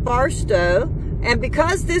 go to Barstow, and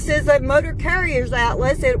because this is a motor carrier's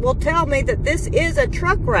atlas, it will tell me that this is a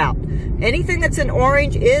truck route. Anything that's in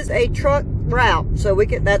orange is a truck route, so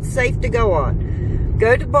that's safe to go on.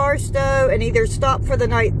 Go to Barstow and either stop for the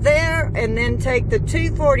night there and then take the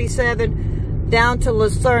 247 down to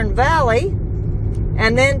Lucerne Valley,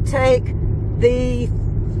 and then take the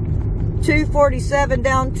 247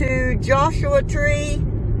 down to Joshua Tree,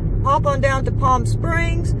 hop on down to Palm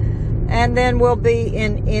Springs, and then we'll be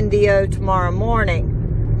in Indio tomorrow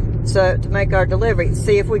morning, so to make our delivery.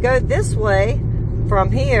 See, if we go this way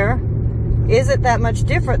from here, is it that much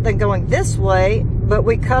different than going this way? But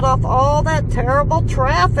we cut off all that terrible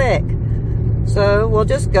traffic. So we'll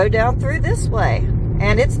just go down through this way.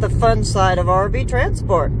 And it's the fun side of RV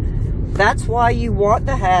transport. That's why you want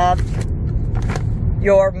to have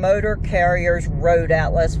your motor carrier's road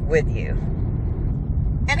atlas with you.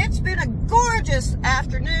 And it's been a gorgeous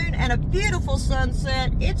afternoon and a beautiful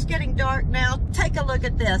sunset. It's getting dark now. Take a look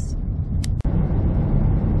at this.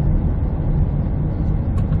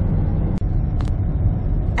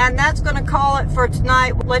 And that's going to call it for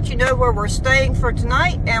tonight. We'll let you know where we're staying for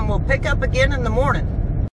tonight, and we'll pick up again in the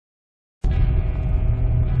morning.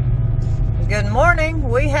 Good morning.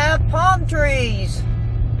 We have palm trees.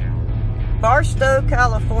 Barstow,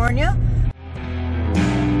 California.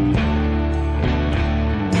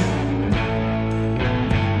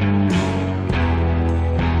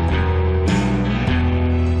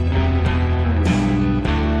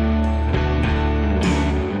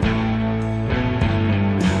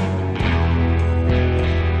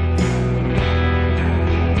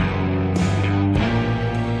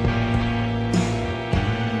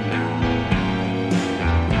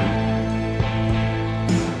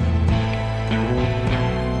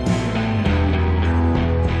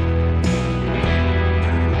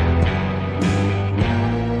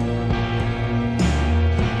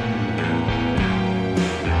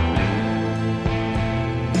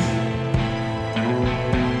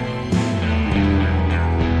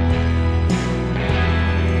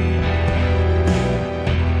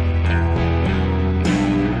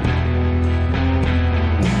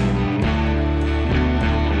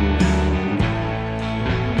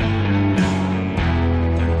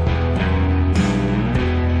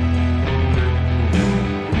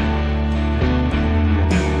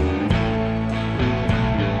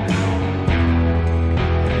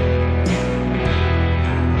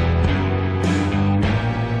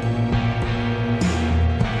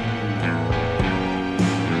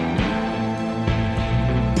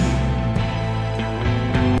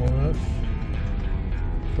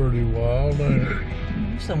 Pretty wild, ain't it?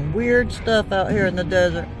 Some weird stuff out here in the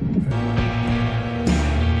desert.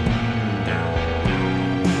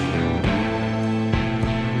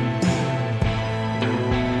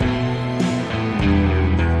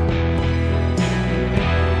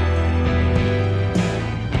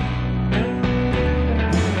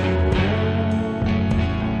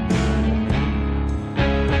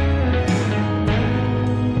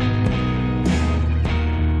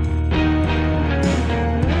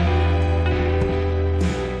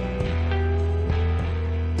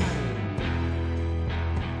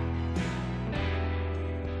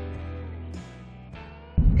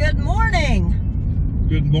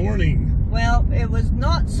 morning. Well, it was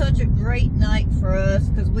not such a great night for us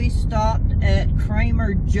because we stopped at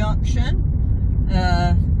Kramer Junction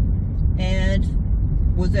and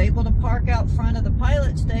was able to park out front of the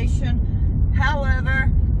pilot station.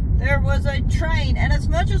 However, there was a train, and as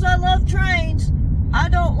much as I love trains, I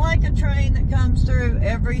don't like a train that comes through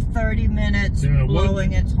every 30 minutes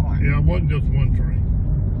blowing its horn. Yeah, it wasn't just one train.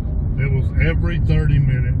 It was every 30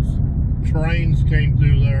 minutes. Trains came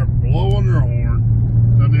through there blowing their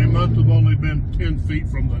horn, and they must have only been 10 feet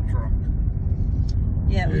from the truck.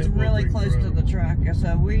 Yeah, it was really close to the truck.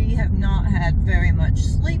 So we have not had very much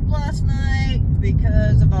sleep last night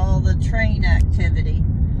because of all the train activity.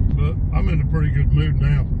 But I'm in a pretty good mood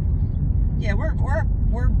now. Yeah, we're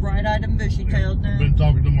bright-eyed and bushy-tailed now. I've been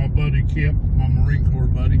talking to my buddy Kip, my Marine Corps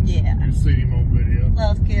buddy. Yeah. You've seen him on video.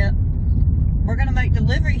 Love Kip. We're going to make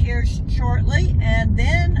delivery here shortly, and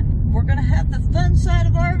then we're going to have the fun side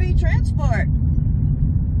of RV transport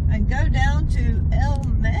and go down to El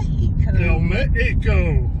Mexico. El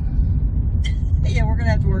Mexico. Yeah, we're going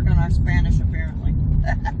to have to work on our Spanish, apparently.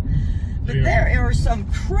 But yeah, there are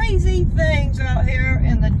some crazy things out here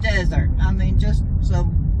in the desert. I mean, just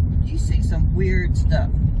some... You see some weird stuff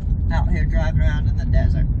out here driving around in the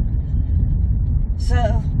desert.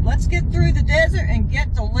 So let's get through the desert and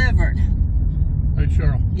get delivered. Hey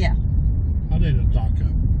Cheryl. Yeah. I need a taco.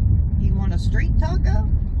 You want a street taco?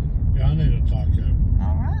 Yeah, I need a taco.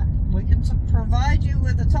 All right. We can provide you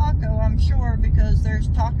with a taco, I'm sure, because there's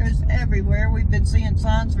tacos everywhere. We've been seeing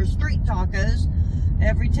signs for street tacos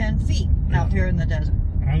every 10 feet out here in the desert.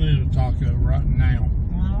 I need a taco right now.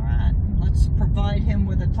 Let's provide him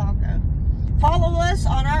with a taco. Follow us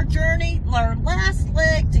on our journey, our last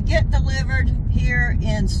leg to get delivered here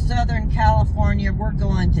in Southern California. We're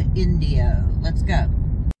going to Indio. Let's go.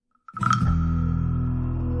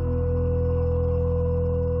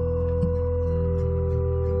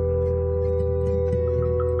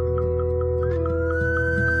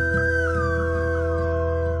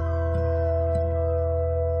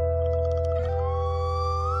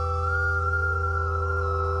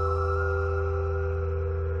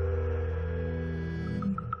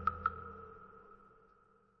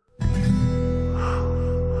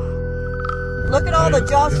 Look at all the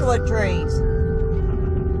Joshua trees.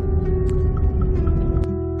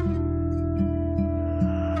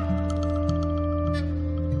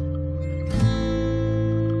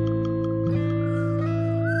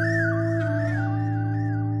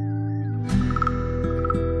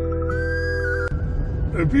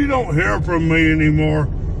 If you don't hear from me anymore,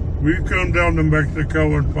 will you come down to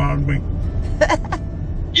Mexico and find me?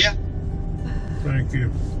 Yeah. Thank you.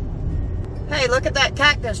 Hey, look at that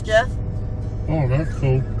cactus, Jeff. Oh, that's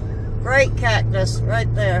cool. Great cactus right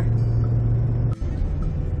there.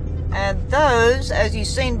 And those, as you've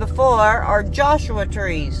seen before, are Joshua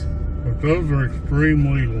trees. But those are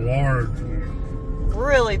extremely large ones.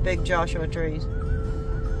 Really big Joshua trees.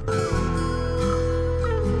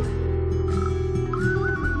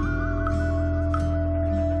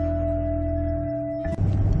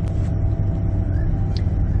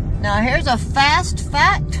 Now here's a fast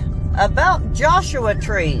fact about Joshua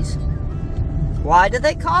trees. Why do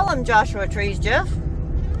they call them Joshua trees, Jeff?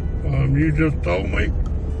 You just told me,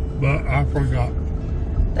 but I forgot.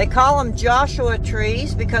 They call them Joshua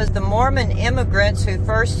trees because the Mormon immigrants who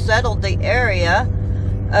first settled the area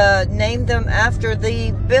named them after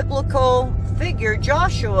the biblical figure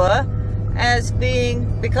Joshua, as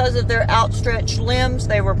being, because of their outstretched limbs,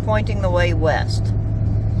 they were pointing the way west.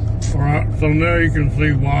 Alright, so now you can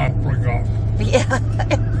see why I forgot.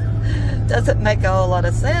 Yeah. Doesn't make a whole lot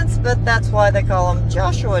of sense, but that's why they call them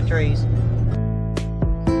Joshua trees.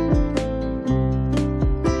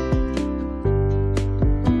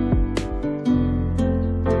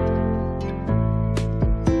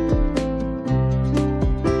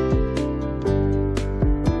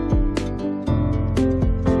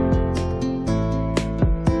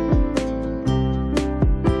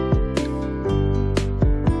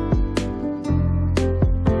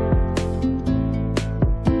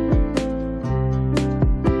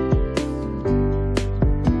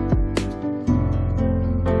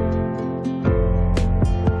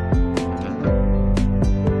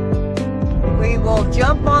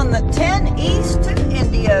 Jump on the 10 East to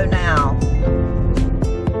Indio now.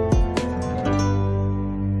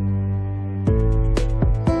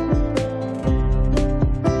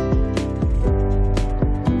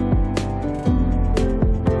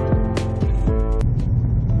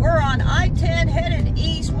 We're on I-10 headed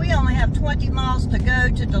east. We only have 20 miles to go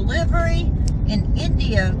to delivery in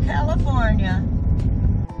Indio, California.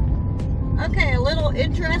 Okay, a little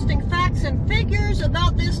interesting facts and figures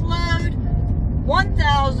about this load.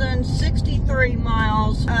 1,063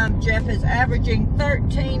 miles. Jeff is averaging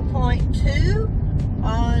 13.2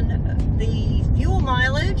 on the fuel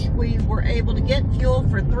mileage. We were able to get fuel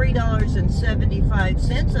for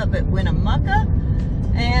 $3.75 up at Winnemucca.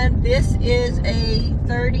 And this is a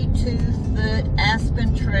 32-foot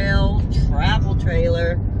Aspen Trail travel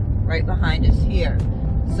trailer right behind us here.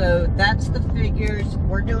 So that's the figures.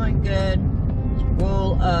 We're doing good.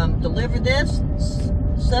 We'll deliver this,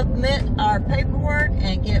 submit our paperwork,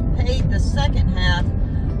 and get paid the second half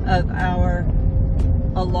of our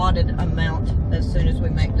allotted amount as soon as we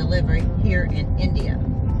make delivery here in India.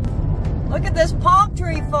 Look at this palm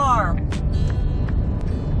tree farm.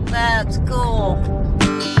 That's cool.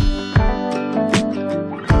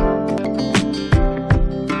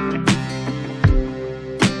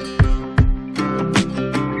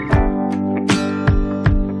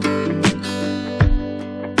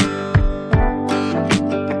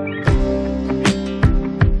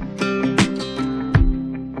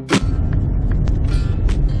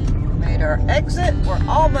 Exit. We're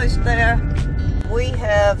almost there. We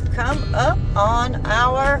have come up on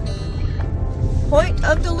our point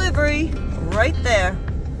of delivery right there.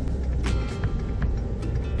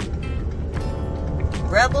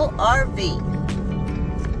 Rebel RV.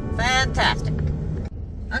 Fantastic.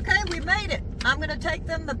 Okay, we made it. I'm going to take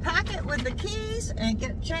them the packet with the keys and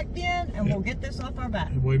get checked in, and we'll get this off our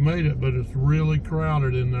back. We made it, but it's really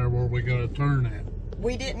crowded in there where we got to turn at.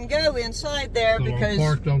 We didn't go inside there so because I'm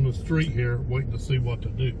parked on the street here waiting to see what to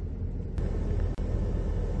do.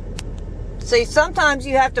 See, sometimes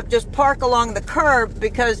you have to just park along the curb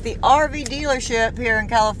because the RV dealership here in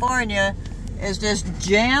California is just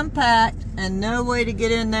jam-packed and no way to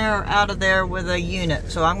get in there or out of there with a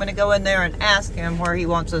unit. So I'm going to go in there and ask him where he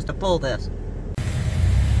wants us to pull this.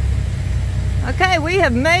 Okay, we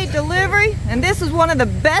have made delivery, and this is one of the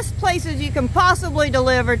best places you can possibly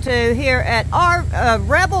deliver to here at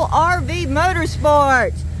Rebel RV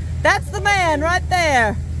Motorsports. That's the man right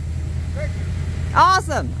there.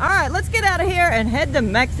 Awesome. All right, let's get out of here and head to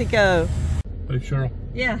Mexico. Hey, Cheryl.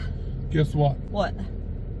 Yeah. Guess what? What?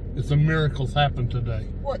 It's a miracle's happened today.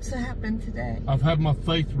 What's happened today? I've had my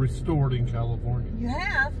faith restored in California. You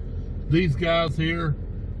have? These guys here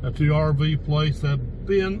at the RV place have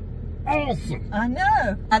been awesome. I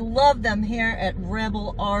know. I love them here at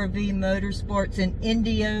Rebel RV Motorsports in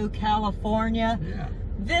Indio, California. Yeah.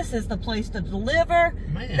 This is the place to deliver.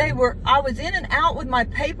 Man. I was in and out with my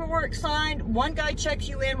paperwork signed. One guy checks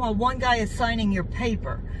you in while one guy is signing your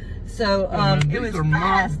paper. So it was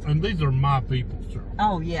fast. And these are my people, sir.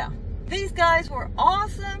 Oh yeah. These guys were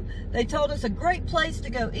awesome. They told us a great place to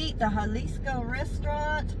go eat, the Jalisco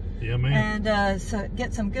restaurant. Yeah, man. And so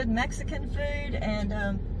get some good Mexican food,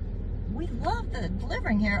 and we love the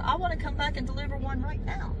delivering here. I want to come back and deliver one right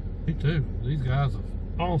now. Me too. These guys are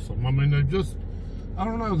awesome. I mean, they're just, I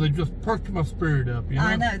don't know, they just perked my spirit up, you know?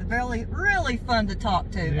 I know, they're really fun to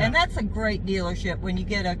talk to. Yeah. And that's a great dealership when you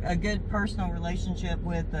get a good personal relationship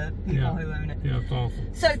with the people who own it. Yeah, it's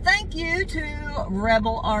awesome. So thank you to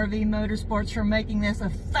Rebel RV Motorsports for making this a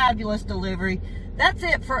fabulous delivery. That's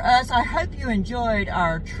it for us. I hope you enjoyed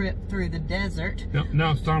our trip through the desert. Yep,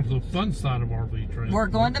 now it's time for the fun side of RV trip. We're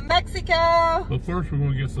going to Mexico. But first we're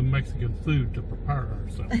going to get some Mexican food to prepare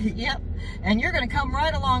ourselves. Yep, and you're going to come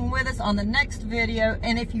right along with us on the next video.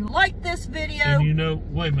 And if you like this video... And you know,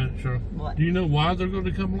 wait a minute, Cheryl. What? Do you know why they're going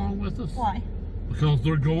to come along with us? Why? Because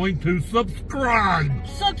they're going to subscribe.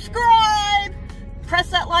 Subscribe!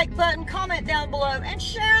 Press that like button, comment down below, and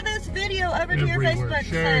share this video over to your Facebook.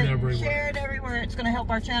 Share it everywhere. Share it everywhere. It's going to help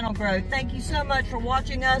our channel grow. Thank you so much for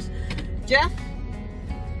watching us. Jeff,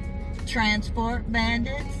 Transport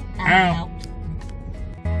Bandits, out.